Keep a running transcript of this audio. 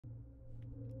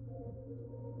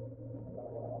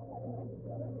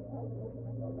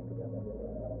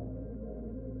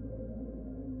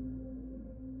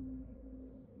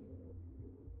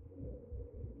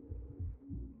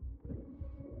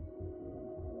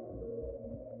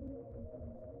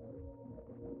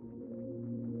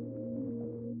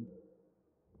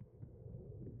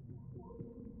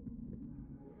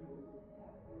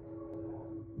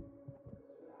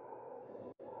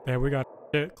Yeah, we got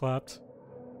shit clapped.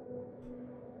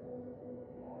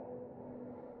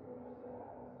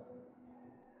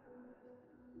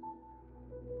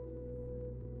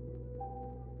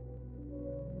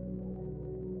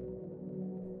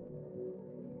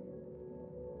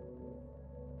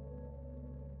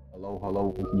 Hello,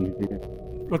 hello, can you hear?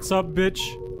 What's up,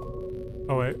 bitch?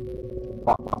 Oh, wait.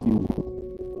 Fuck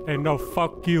you. Hey, no,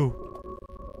 fuck you.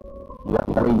 You got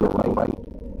the radio right?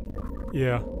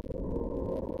 Yeah.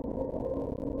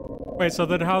 Wait, so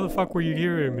then how the fuck were you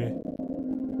hearing me?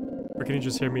 Or can you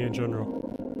just hear me in general?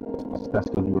 That's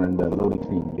because you were in the loading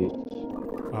screen, bitch.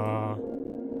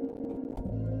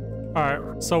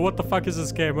 Alright, so what the fuck is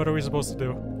this game? What are we supposed to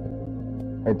do?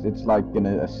 It's like an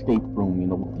escape room, you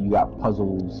know, you got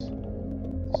puzzles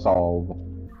to solve.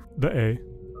 The A.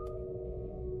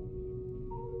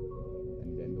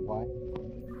 And then the Y?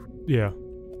 Yeah.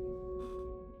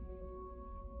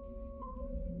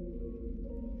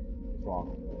 What's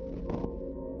wrong?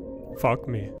 Fuck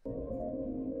me.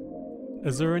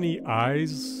 Is there any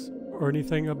eyes or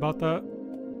anything about that?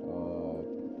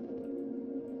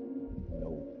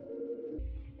 No.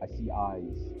 I see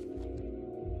eyes.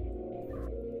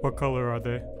 What color are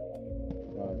they?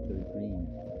 They're green.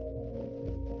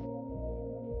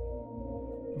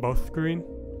 Both green?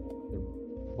 They're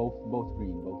both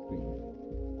green, both green.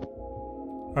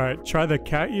 Alright, try the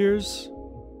cat ears,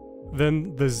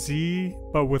 then the Z,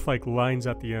 but with like lines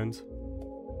at the end.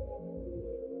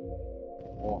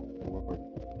 Oh, Lord.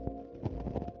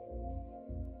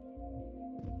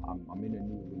 I'm in a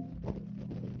new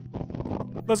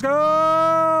room. Let's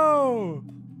go!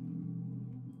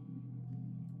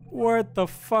 What the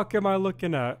fuck am I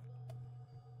looking at?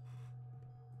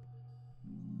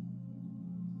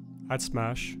 I'd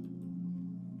smash.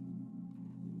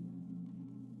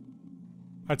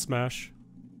 I'd smash.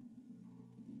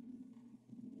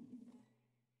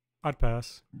 I'd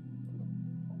pass.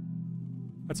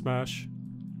 I'd smash.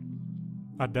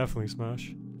 I'd definitely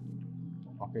smash.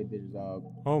 Okay, there's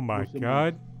Oh my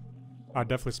god. I'd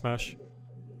definitely smash.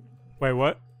 Wait,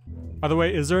 what? By the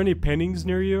way, is there any paintings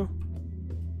near you?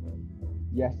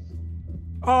 Yes.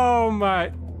 Oh my...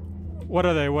 What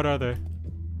are they? What are they?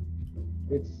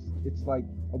 It's like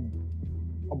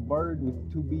a bird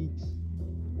with two beaks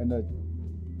and a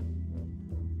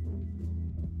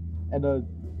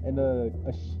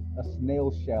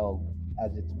snail shell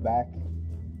as its back.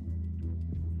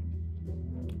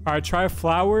 Alright, try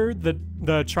flower,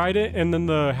 the trident, and then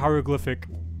the hieroglyphic.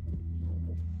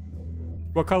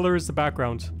 What color is the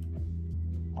background?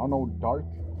 I don't know, dark.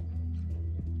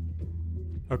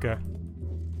 Okay.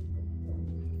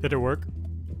 Did it work?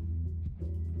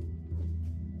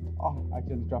 Oh, I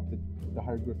just dropped the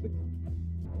hieroglyphic.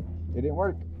 It didn't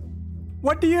work.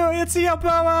 What do you... It's the...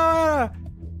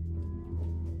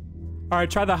 Alright,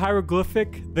 try the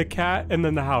hieroglyphic, the cat, and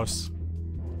then the house.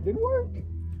 Didn't work.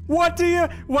 What do you...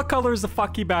 What color is the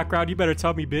fucky background? You better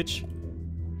tell me, bitch.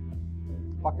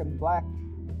 Fucking black.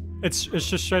 It's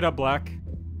just straight up black.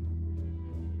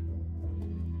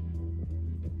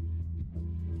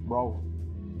 Bro.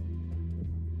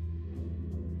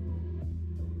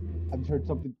 I just heard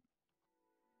something.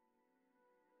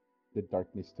 The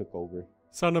darkness took over.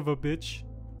 Son of a bitch.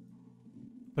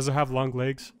 Does it have long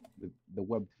legs? The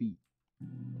webbed feet.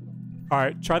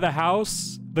 Alright, try the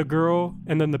house, the girl,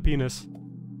 and then the penis.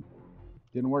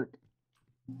 Didn't work.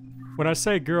 When I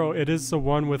say girl, it is the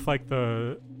one with like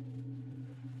the...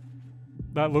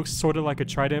 That looks sort of like a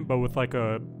trident, but with like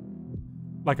a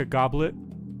goblet.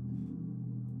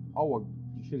 Oh, well,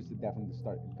 you should have said that from the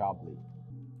start. Goblet.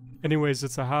 Anyways,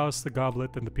 it's a house, the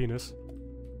goblet, then the penis.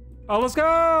 Oh, let's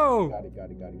go! Got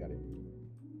it.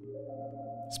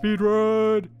 Speed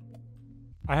run!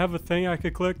 I have a thing I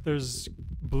could click. There's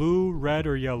blue, red,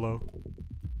 or yellow.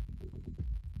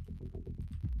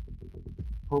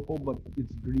 Purple, but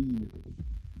it's green.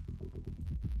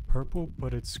 Purple,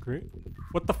 but it's green?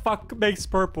 What the fuck makes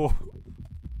purple?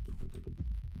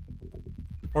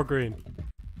 Or green?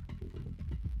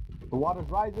 The water's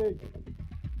rising.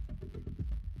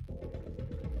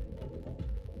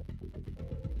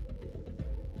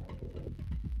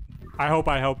 I hope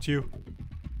I helped you.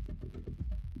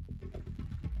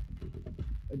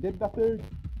 I did nothing.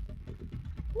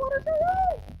 Water's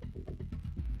rising.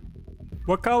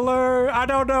 What color? I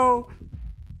don't know.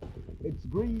 It's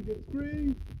green. It's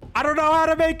green. I don't know how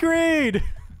to make green.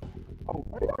 Oh.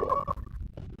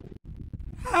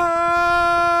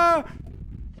 Ah!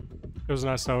 It was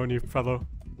nice knowing you, fellow.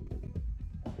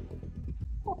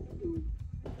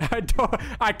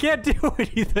 I can't do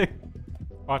anything.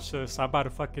 Watch this. I'm about to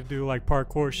fucking do like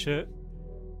parkour shit.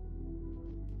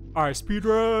 Alright, speed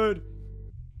run.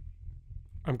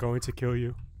 I'm going to kill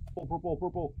you. Purple,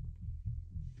 purple.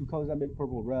 Two colors that make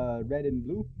purple, red and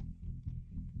blue.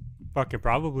 Fucking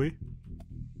probably.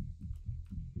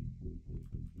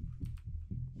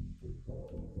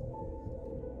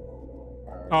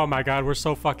 Oh my god, we're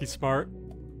so fucking smart.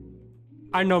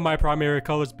 I know my primary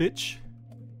colors, bitch.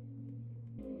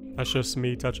 That's just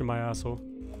me touching my asshole.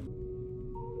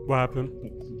 What happened?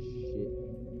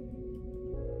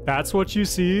 That's what you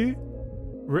see?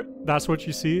 That's what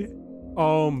you see?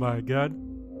 Oh my god.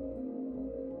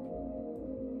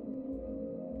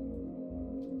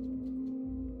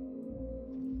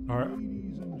 Alright.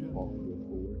 Ladies and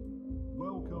gentlemen,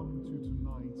 welcome to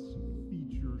tonight's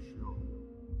feature show.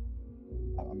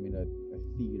 I'm in a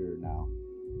theater now.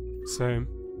 Same.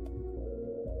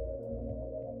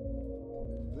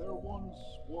 There once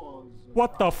was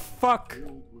What the fuck?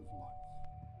 filled with life.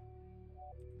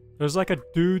 There's like a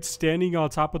dude standing on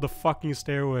top of the fucking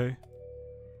stairway.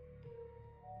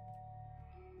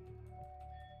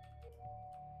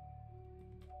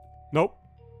 Nope.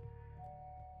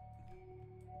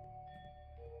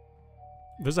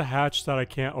 There's a hatch that I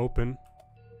can't open.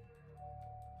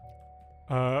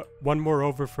 One more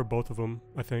over for both of them,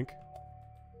 I think.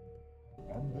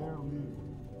 And there lived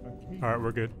a king. Alright,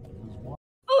 we're good. His wife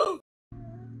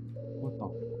What the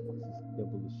fuck? What's this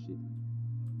devilish shit?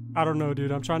 I don't know,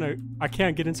 dude. I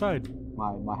can't get inside.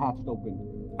 My hatch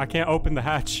open. I can't open the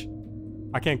hatch.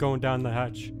 I can't go down the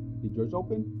hatch. Did yours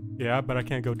open? Yeah, but I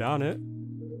can't go down it.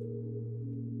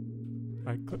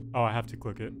 Oh, I have to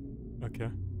click it. Okay.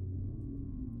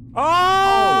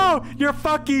 Oh! You're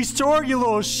fucking short, you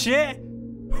little shit!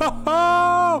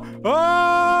 Oh!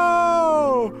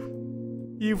 Oh!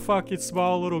 You fucking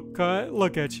small little cunt.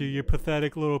 Look at you, you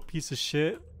pathetic little piece of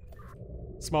shit.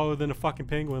 Smaller than a fucking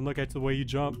penguin. Look at the way you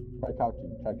jump. Try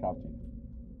couching. Try couching.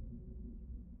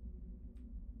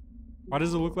 Why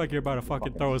does it look like you're about to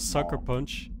fucking throw a sucker small.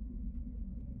 punch?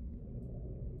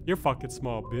 You're fucking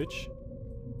small, bitch.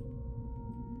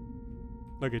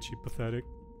 Look at you, pathetic.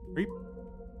 Creep.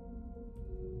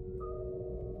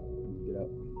 Get up.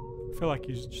 I feel like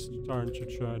he's just starting to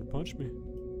try to punch me.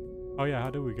 Oh yeah, how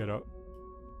do we get up?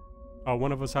 Oh,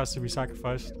 one of us has to be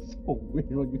sacrificed. It's so weird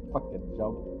when you fucking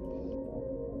jump.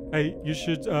 Hey, you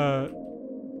should,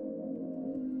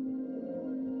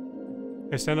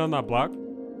 Hey, stand on that block.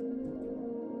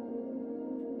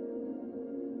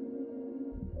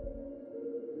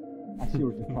 I see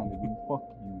what you're trying to do. Fuck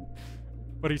you.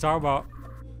 What are you talking about?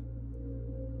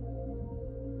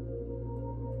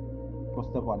 Go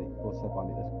step on it. Go step on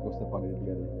it. Let's go step on it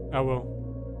together. I will.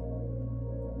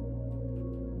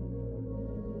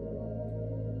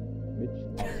 Bitch,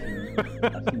 I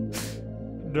see you. I see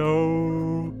you. No.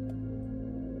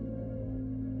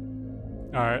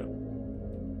 Alright.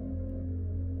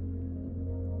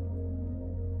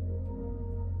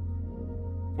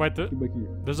 Wait, Get back here.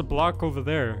 there's a block over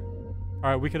there.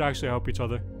 Alright, we could actually help each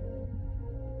other.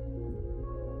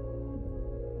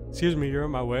 Excuse me, you're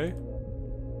in my way?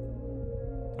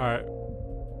 Alright.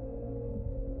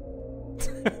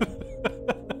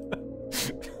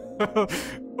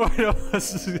 What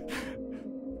else?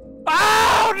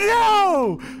 Oh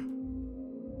no!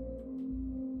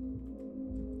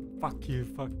 Fuck you,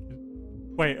 fuck you.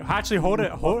 Wait, actually hold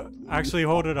it, actually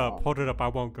hold it up, I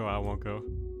won't go,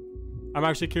 I'm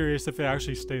actually curious if it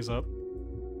actually stays up.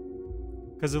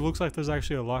 Because it looks like there's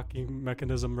actually a locking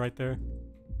mechanism right there.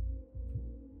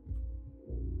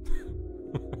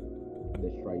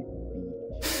 That's right,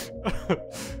 bitch.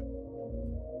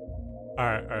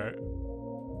 Alright.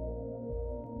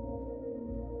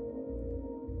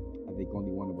 I think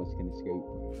only one of us can escape.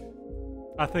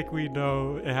 I think we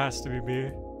know it has to be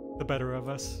me. The better of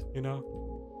us, you know?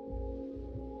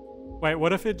 Wait,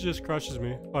 what if it just crushes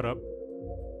me? Hold up.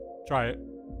 Try it.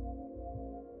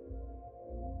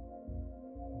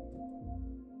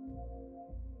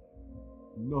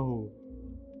 No.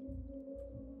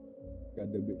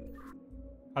 God damn it.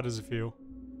 How does it feel?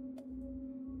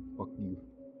 Fuck you.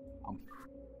 I'm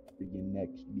freaking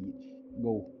next, bitch.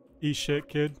 Go. Eat shit,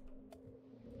 kid.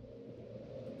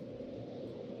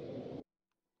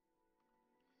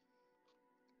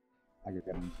 I just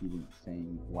got an achievement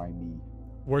saying, why me?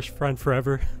 Worst friend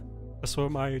forever. That's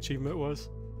what my achievement was.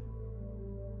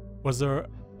 Was there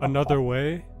another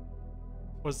way?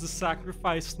 Was the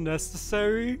sacrifice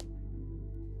necessary?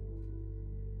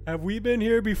 Have we been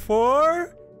here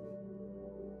before?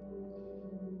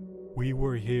 We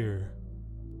were here.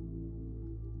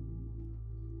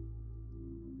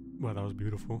 Wow, that was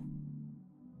beautiful.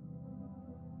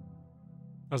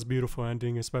 That was a beautiful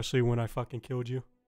ending, especially when I fucking killed you.